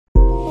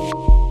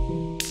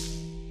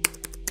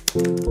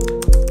This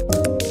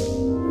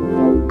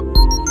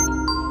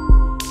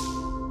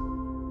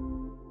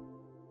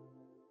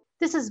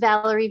is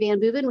Valerie Van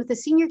Booven with the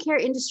Senior Care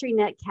Industry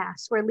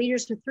Netcast, where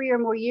leaders with 3 or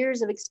more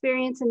years of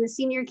experience in the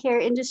senior care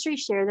industry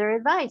share their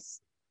advice.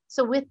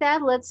 So with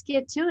that, let's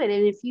get to it.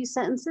 In a few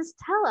sentences,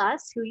 tell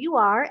us who you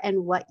are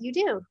and what you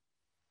do.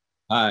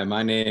 Hi,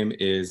 my name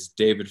is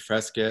David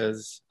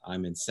Fresquez.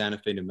 I'm in Santa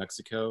Fe, New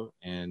Mexico,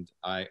 and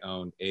I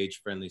own Age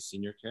Friendly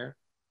Senior Care.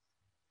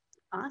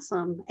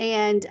 Awesome.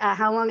 And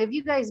how long have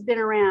you guys been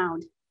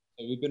around?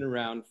 So we've been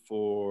around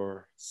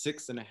for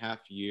 6.5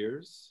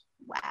 years.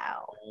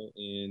 Wow.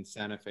 In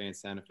Santa Fe and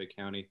Santa Fe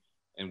County,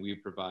 and we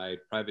provide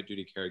private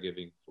duty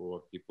caregiving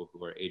for people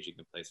who are aging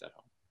in place at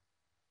home.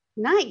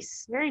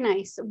 Nice. Very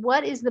nice.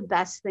 What is the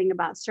best thing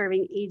about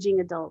serving aging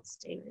adults,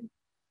 David?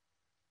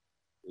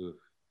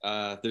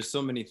 There's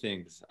so many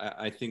things.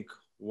 I think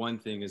one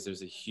thing is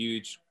there's a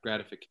huge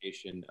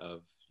gratification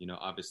of,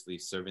 obviously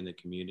serving the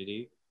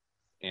community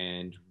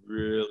and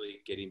really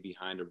getting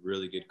behind a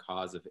really good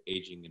cause of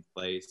aging in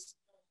place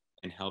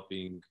and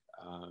helping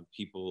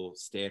people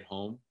stay at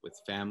home with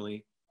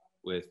family,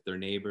 with their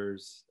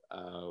neighbors,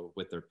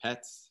 with their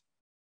pets,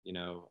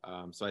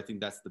 So I think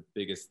that's the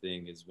biggest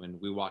thing is when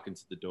we walk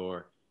into the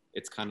door,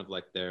 it's kind of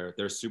like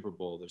their Super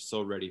Bowl. They're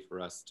so ready for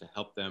us to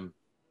help them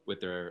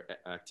with their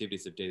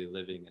activities of daily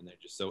living, and they're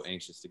just so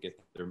anxious to get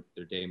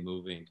their day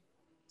moving.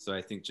 So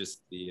I think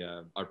just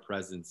our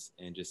presence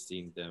and just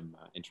seeing them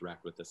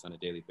interact with us on a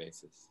daily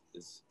basis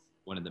is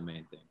one of the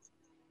main things.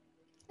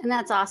 And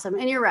that's awesome.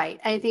 And you're right.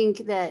 I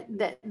think that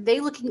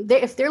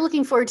if they're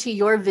looking forward to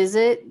your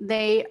visit,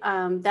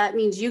 that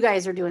means you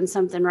guys are doing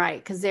something right,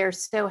 because they're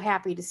so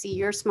happy to see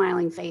your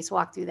smiling face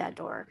walk through that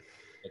door.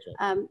 That's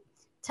right.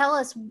 Tell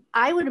us,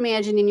 I would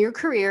imagine in your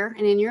career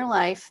and in your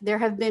life, there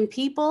have been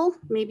people,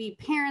 maybe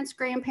parents,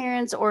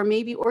 grandparents, or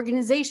maybe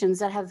organizations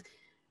that have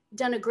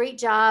done a great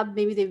job.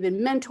 Maybe they've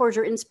been mentors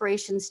or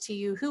inspirations to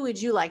you. Who would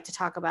you like to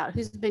talk about?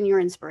 Who's been your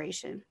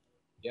inspiration?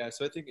 Yeah,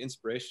 so I think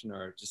inspiration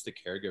are just the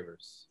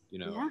caregivers,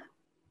 Yeah.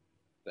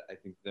 I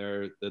think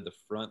they're the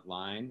front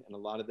line in a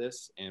lot of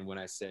this. And when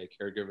I say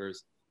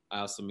caregivers, I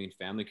also mean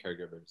family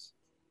caregivers.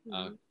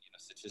 Mm-hmm.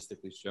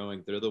 Statistically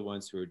showing they're the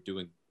ones who are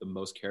doing the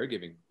most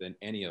caregiving than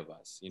any of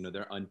us.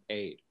 They're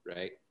unpaid,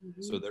 right?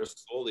 Mm-hmm. So they're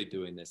solely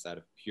doing this out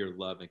of pure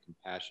love and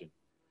compassion.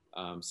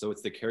 So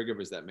it's the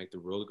caregivers that make the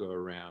world go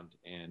around.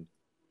 And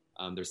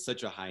there's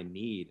such a high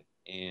need.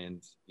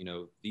 And,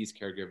 these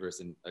caregivers,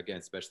 and again,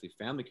 especially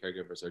family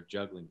caregivers, are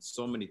juggling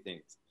so many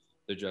things.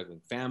 They're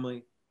juggling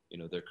family,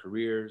 their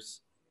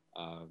careers,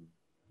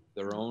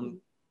 their own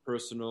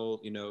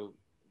personal,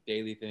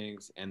 daily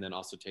things, and then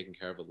also taking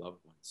care of a loved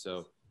one.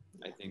 So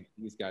I think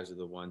these guys are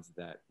the ones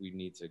that we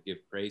need to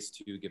give praise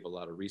to, give a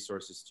lot of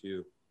resources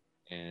to,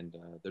 and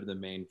they're the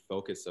main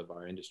focus of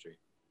our industry.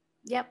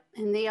 Yep.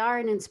 And they are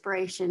an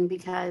inspiration,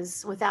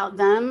 because without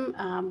them,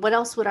 what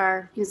else would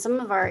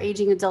some of our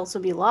aging adults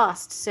would be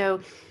lost.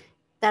 So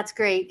that's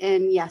great.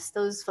 And yes,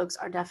 those folks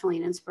are definitely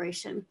an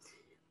inspiration.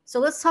 So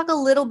let's talk a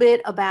little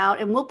bit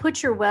about, and we'll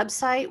put your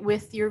website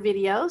with your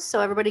videos so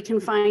everybody can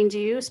find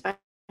you,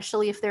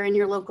 especially if they're in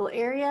your local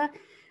area.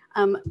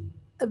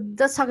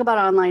 Let's talk about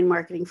online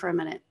marketing for a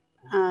minute.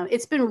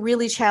 It's been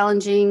really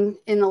challenging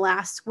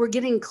we're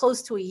getting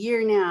close to a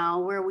year now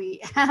where we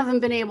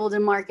haven't been able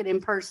to market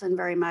in person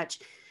very much.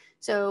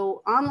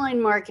 So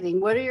online marketing,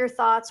 what are your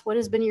thoughts? What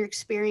has been your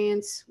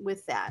experience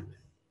with that?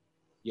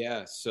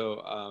 Yeah,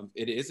 so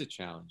it is a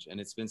challenge, and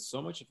it's been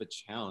so much of a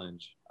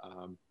challenge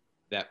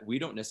that we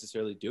don't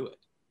necessarily do it.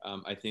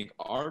 I think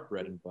our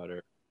bread and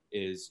butter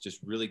is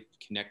just really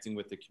connecting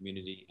with the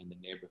community and the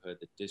neighborhood,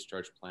 the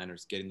discharge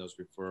planners, getting those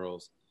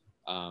referrals,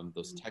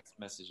 those text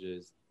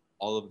messages,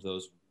 all of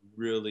those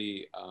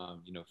really,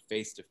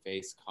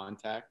 face-to-face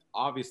contact.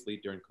 Obviously,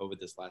 during COVID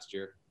this last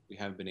year, we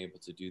haven't been able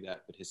to do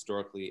that. But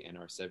historically, in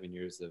our 7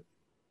 years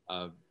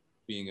of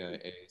being a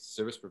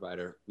service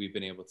provider, we've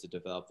been able to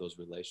develop those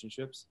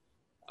relationships.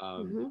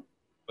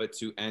 But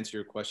to answer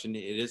your question,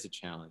 it is a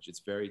challenge.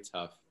 It's very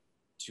tough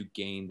to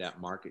gain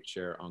that market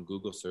share on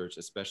Google search,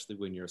 especially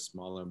when you're a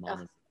smaller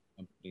mom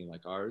company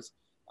like ours,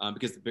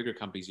 because the bigger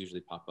companies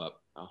usually pop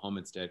up. Home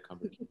Instead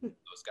company,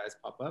 those guys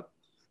pop up.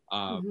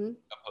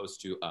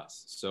 Opposed to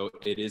us. So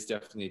it is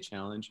definitely a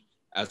challenge.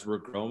 As we're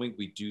growing,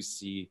 we do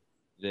see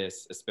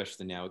this,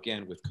 especially now,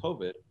 again, with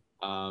COVID,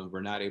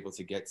 we're not able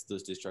to get to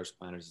those discharge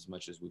planners as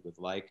much as we would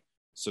like.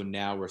 So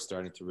now we're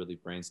starting to really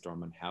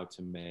brainstorm on how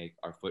to make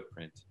our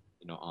footprint,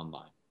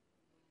 online.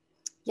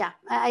 Yeah,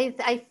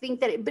 I think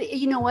that, but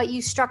you know what,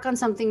 you struck on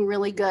something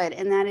really good.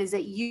 And that is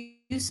that you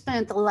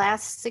spent the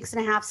last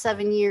 6.5,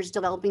 7 years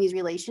developing these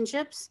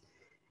relationships.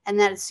 And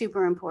that is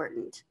super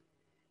important.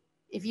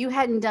 If you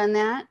hadn't done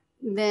that,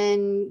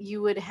 then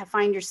you would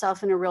find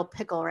yourself in a real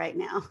pickle right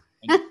now.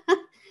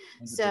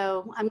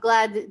 So I'm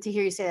glad to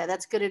hear you say that.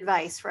 That's good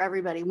advice for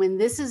everybody. When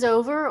this is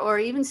over, or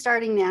even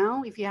starting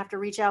now, if you have to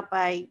reach out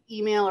by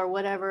email or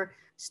whatever,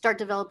 start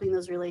developing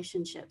those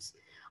relationships.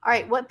 All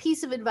right. What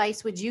piece of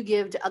advice would you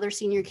give to other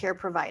senior care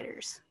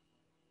providers?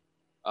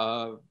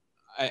 I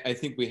I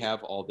think we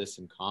have all this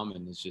in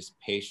common. It's just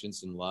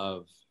patience and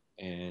love,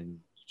 and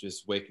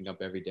just waking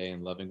up every day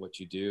and loving what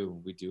you do.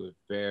 We do a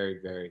very,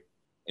 very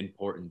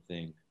important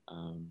thing.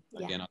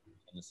 Yeah. Again, I'll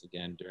mention this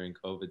again during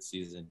COVID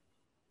season.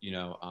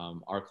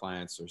 Our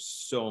clients are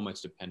so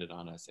much dependent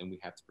on us, and we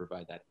have to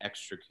provide that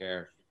extra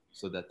care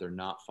so that they're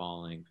not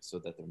falling, so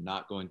that they're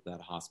not going to that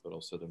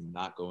hospital, so they're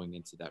not going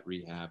into that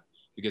rehab,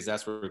 because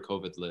that's where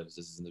COVID lives.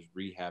 This is in the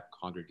rehab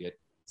congregate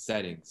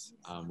settings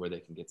where they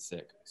can get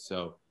sick.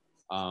 So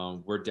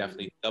we're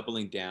definitely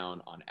doubling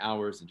down on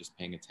hours and just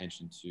paying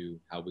attention to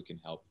how we can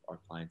help our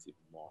clients even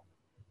more.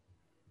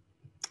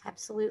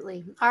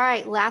 Absolutely. All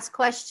right. Last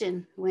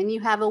question. When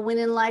you have a win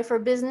in life or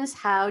business,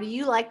 how do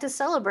you like to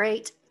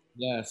celebrate?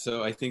 Yeah,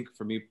 so I think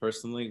for me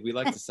personally, we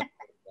like to celebrate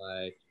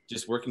by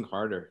just working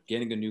harder,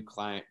 getting a new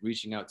client,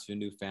 reaching out to a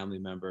new family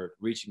member,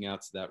 reaching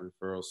out to that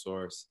referral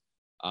source,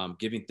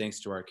 giving thanks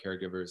to our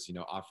caregivers,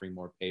 offering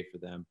more pay for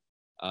them,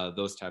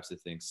 those types of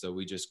things. So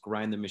we just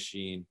grind the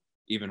machine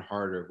even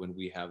harder when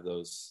we have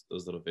those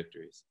little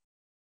victories.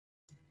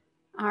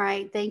 All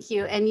right, thank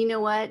you. And you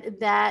know what?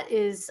 That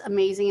is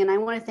amazing. And I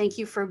want to thank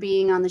you for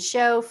being on the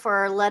show,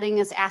 for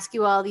letting us ask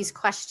you all these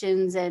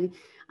questions, and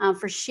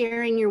for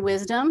sharing your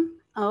wisdom.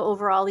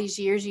 Over all these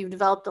years, you've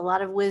developed a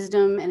lot of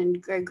wisdom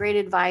and great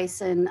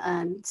advice,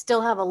 and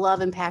still have a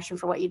love and passion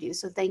for what you do.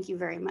 So thank you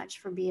very much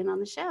for being on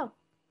the show.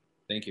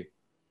 Thank you.